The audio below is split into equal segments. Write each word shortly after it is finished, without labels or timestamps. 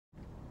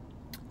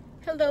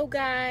Hello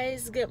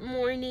guys, good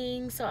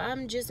morning. So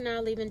I'm just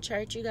now leaving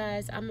church, you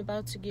guys. I'm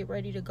about to get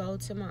ready to go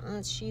to my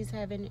aunt's. She's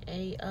having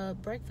a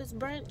breakfast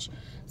brunch,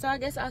 so I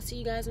guess I'll see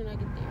you guys when I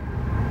get there.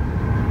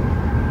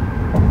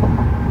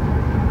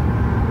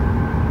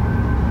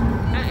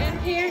 I am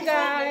here,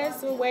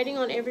 guys. We're waiting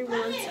on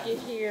everyone to get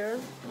here.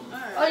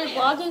 Oh, you're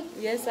vlogging?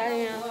 Yes, I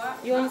am.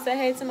 You want to say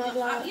hey to my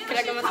vlog? Can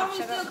I get myself a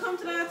shout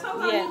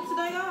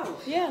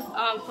out? Yeah.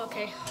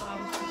 Okay.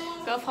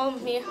 Go follow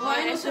me on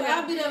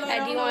Instagram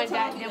at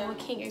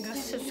D1.DeadBoyKing and go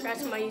subscribe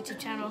to my YouTube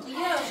channel.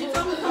 Yeah, she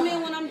told me to come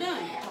in when I'm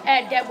done.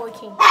 At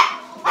DeadBoyKing.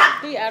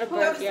 He out of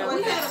breath, yeah.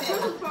 We had a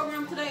Christmas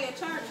program today at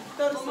church.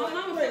 So my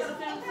mama said,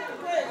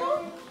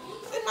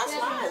 "It's my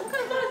slide. What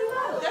kind of dog you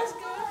got?" That's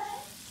good.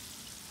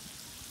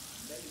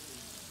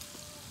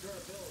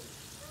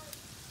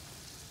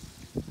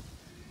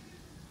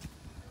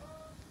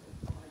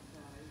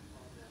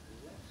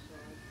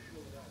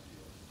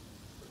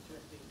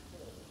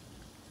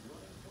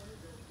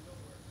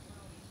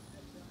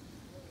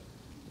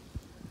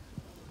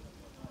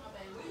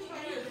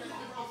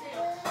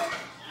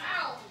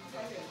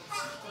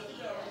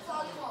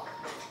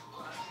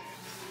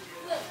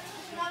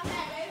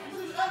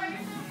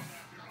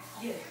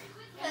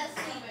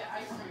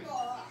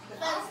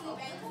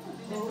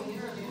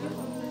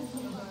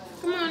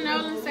 Come on,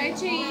 Nolan, say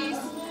cheese.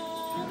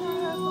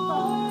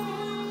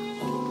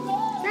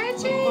 Say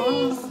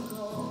cheese.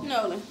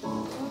 Nolan.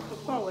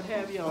 I would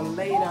have y'all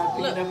laid out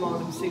picking up all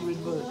them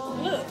cigarette butts.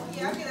 Look.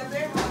 Yeah, I get up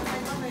every morning.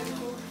 Take my baby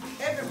food.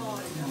 Every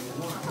morning.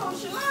 Oh,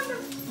 Shalonda.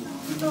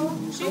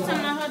 She's talking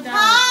about her dog.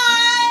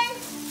 Hi.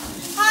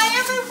 Hi,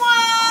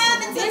 everyone.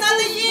 It's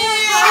another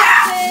year.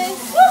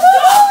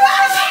 Woohoo!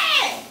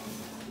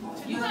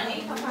 You gonna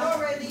eat?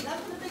 Already.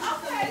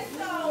 Okay,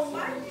 so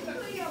why don't you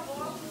clean your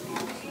bowl?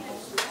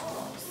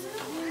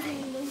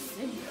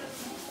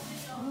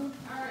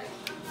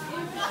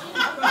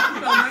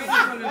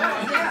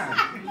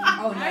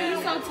 Why are you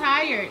so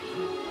tired?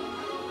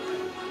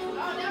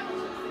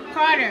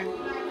 Carter.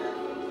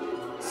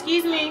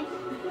 Excuse me.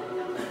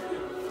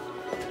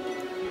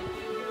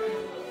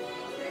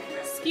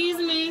 Excuse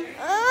me.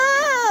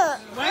 Why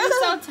are you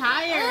so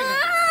tired?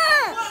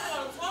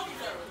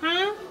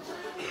 Huh?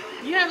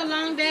 You have a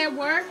long day at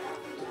work?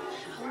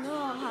 No,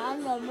 I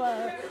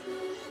never.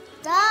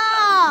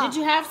 Stop! Did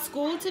you have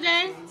school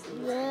today?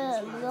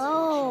 Yeah,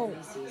 no.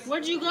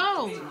 Where'd you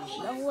go?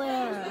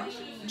 Nowhere.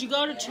 Did you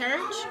go to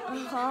church?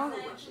 Uh-huh.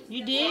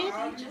 You did?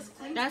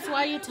 That's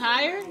why you're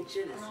tired?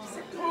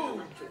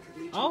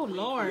 Oh,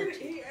 Lord.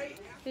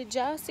 Did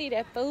y'all see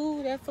that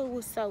food? That food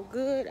was so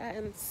good. I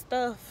am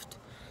stuffed.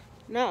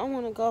 Now I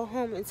want to go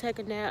home and take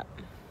a nap.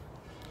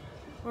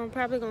 Or I'm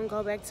probably going to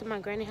go back to my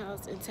granny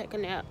house and take a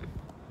nap.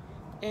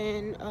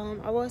 And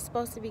I was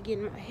supposed to be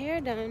getting my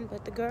hair done,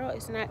 but the girl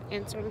is not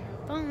answering her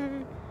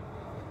phone.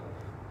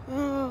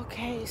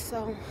 Okay,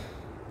 so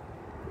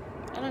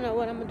I don't know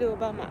what I'm going to do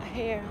about my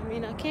hair. I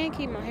mean, I can't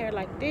keep my hair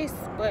like this,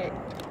 but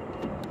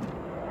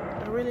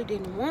I really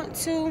didn't want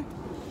to.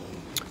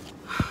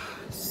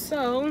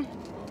 So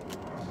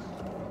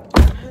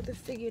I have to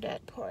figure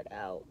that part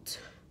out.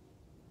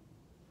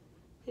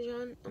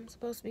 I'm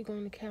supposed to be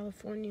going to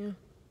California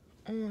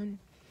on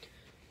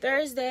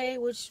Thursday,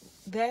 which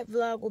that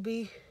vlog will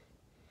be,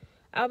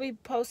 I'll be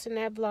posting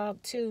that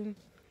vlog too.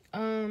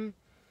 And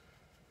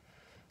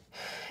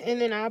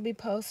then I'll be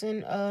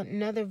posting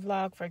another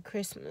vlog for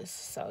Christmas,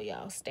 so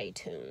y'all stay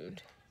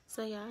tuned.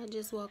 So yeah, I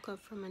just woke up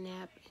from a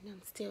nap and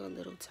I'm still a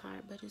little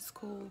tired, but it's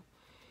cool.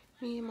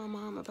 Me and my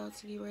mom are about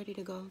to get ready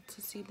to go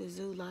to see the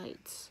zoo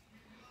lights.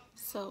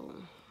 So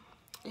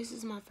this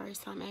is my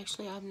first time.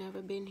 Actually, I've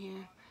never been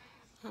here.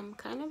 I'm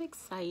kind of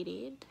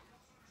excited.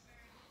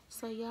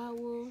 So y'all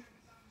will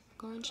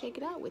go and check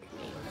it out with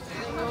me.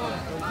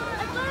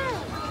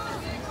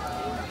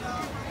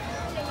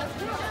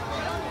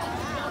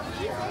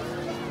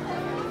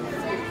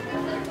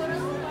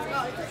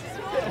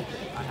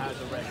 I have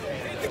the red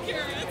hand. The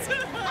carrots.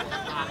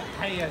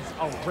 Hands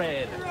are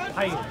red.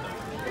 Hands.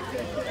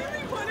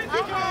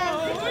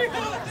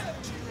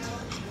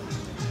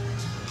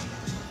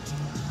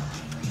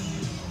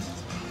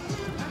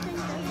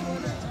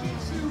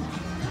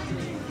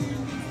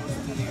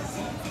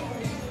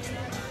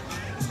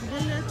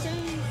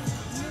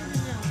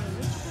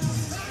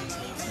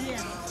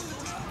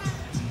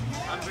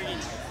 I'm bringing.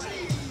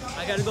 I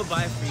gotta go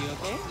buy it for you,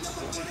 okay?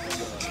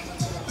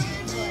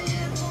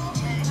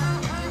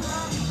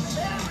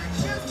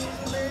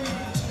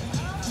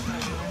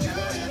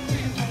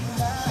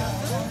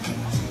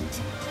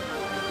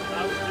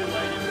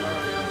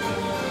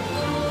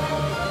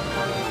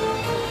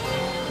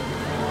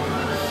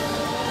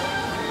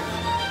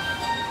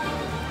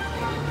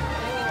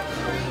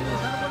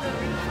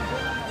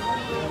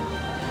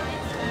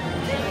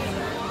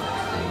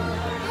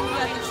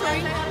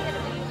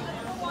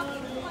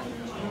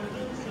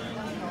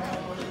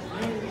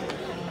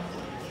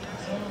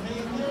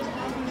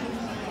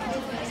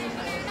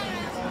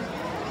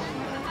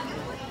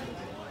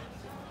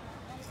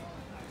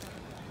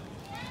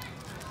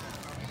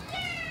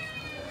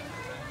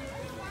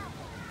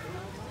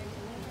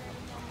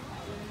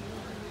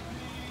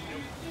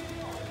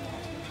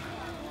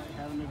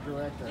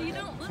 You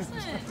don't listen.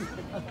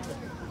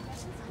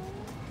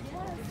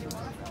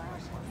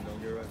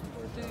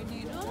 Do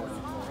you know?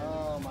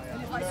 Oh my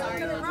God. If I start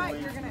to the right,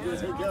 you're going to ask.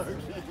 Is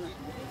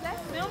that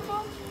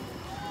simple?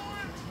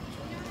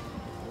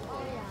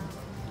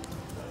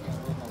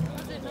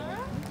 Is it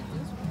Nora?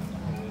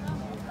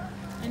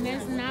 And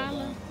there's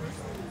Nala.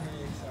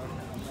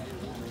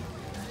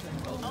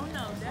 Oh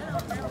no, that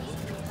don't remember.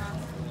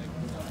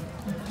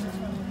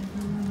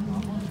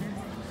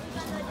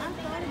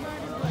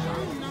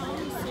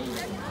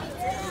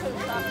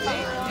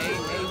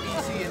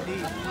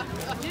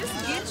 Just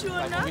get you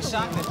another. We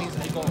shocked that these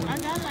people. I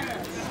got like a.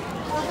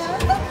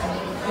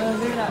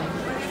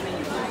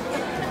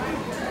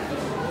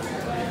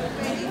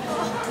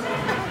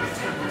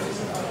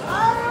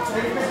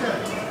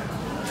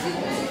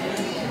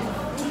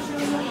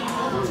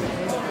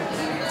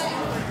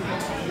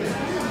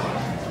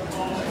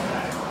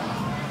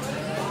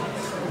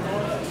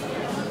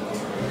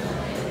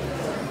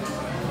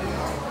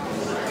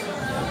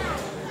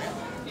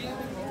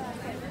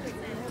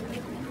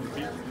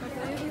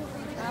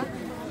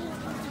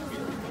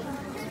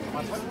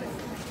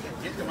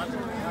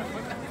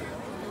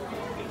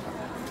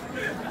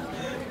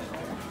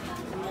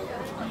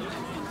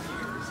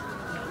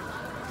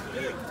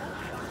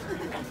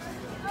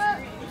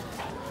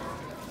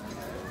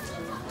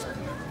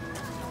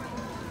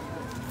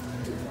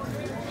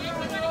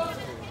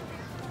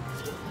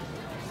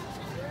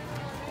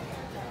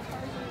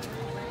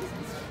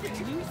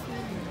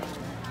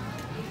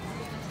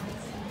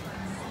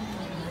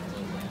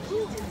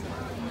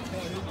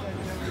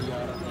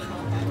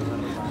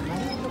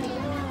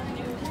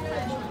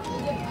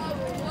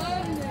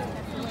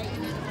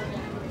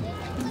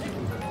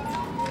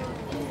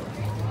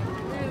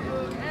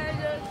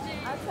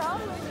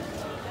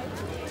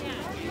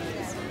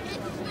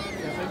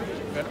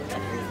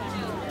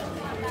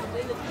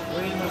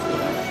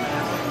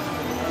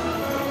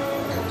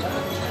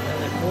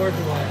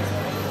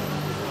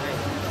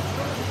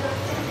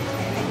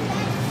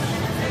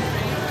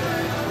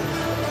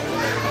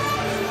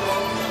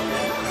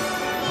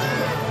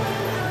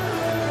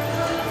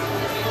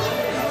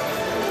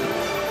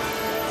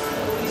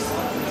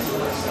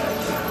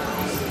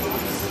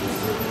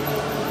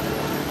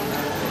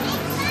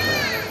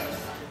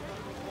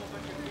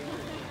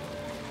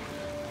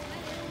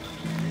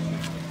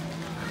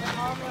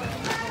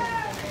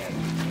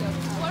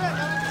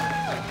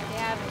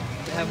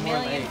 They have a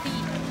million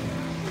feet,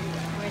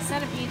 where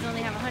centipedes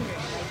only have 100.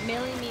 Like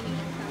million meaning.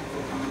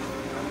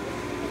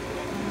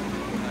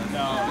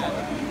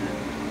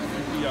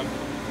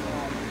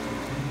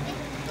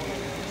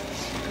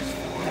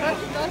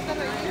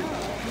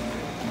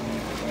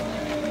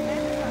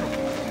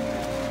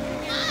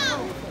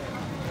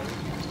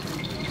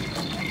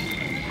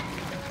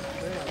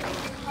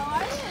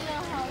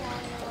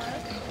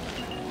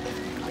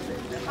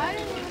 I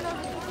didn't even know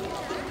the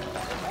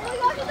Oh my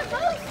God, it's a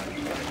ghost!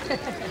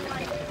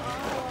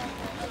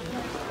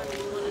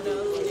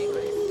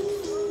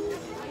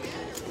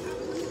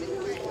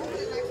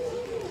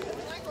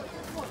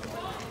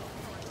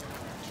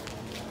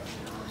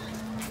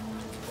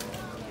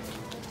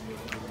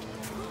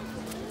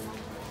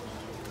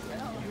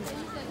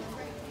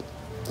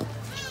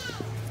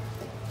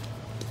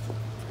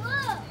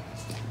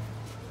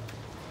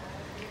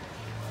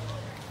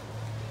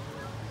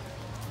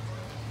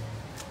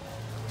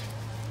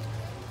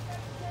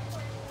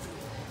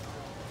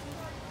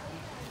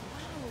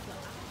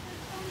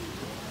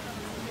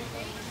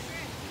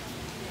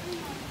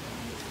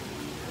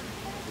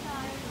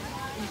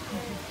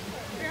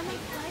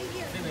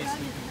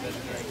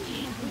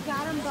 We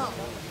got them both.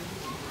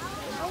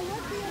 Oh,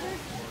 what's the other?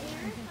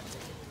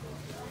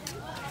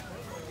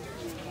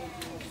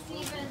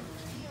 Steven.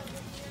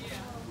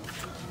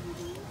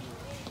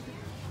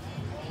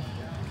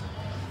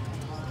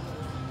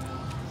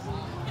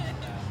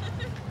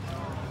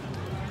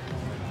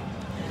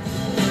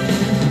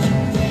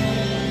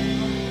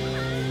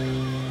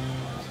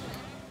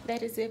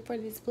 That is it for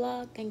this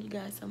vlog. Thank you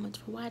guys so much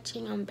for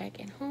watching. I'm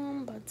back at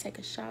home, about to take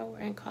a shower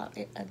and call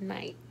it a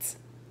night.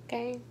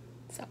 Okay?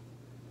 So,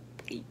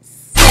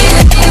 peace.